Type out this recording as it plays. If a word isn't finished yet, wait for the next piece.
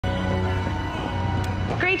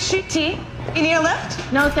Great shoot, T. You need a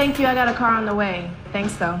lift? No, thank you. I got a car on the way.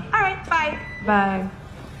 Thanks, though. All right, bye. Bye.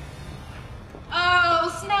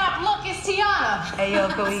 Oh, snap. Look, it's Tiana. Hey, yo,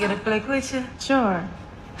 can we get a flick with you? Sure.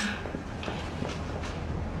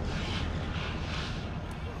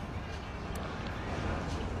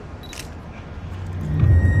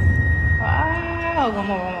 Oh,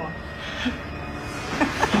 come on.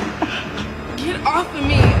 Get off of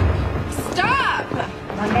me. Stop.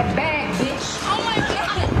 On that bag, bitch. Oh, my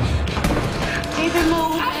God. Keep it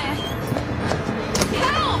moving.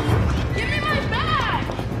 Help! Give me my bag.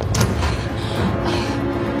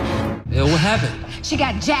 Yo, what happened? She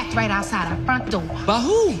got jacked right outside our front door. By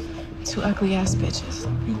who? Two ugly-ass bitches.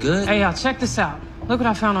 You good? Hey, y'all, check this out. Look what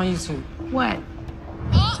I found on YouTube. What?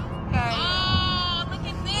 Oh, look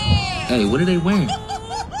at this. Hey, what are they wearing?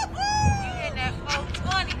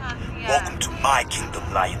 Welcome to my kingdom,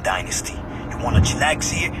 Lyon Dynasty. You wanna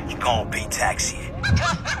chillax here, you gonna pay tax here.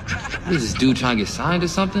 What is this dude trying to get signed or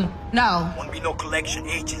something? No. Won't be no collection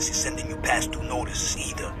agency sending you past due notices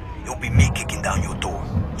either. It'll be me kicking down your door.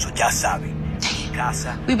 So ya sabe.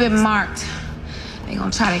 Casa. We've been marked. They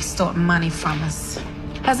gonna try to extort money from us.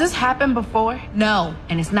 Has this happened before? No,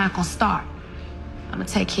 and it's not gonna start. I'm gonna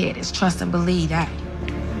take care of this. Trust and believe that.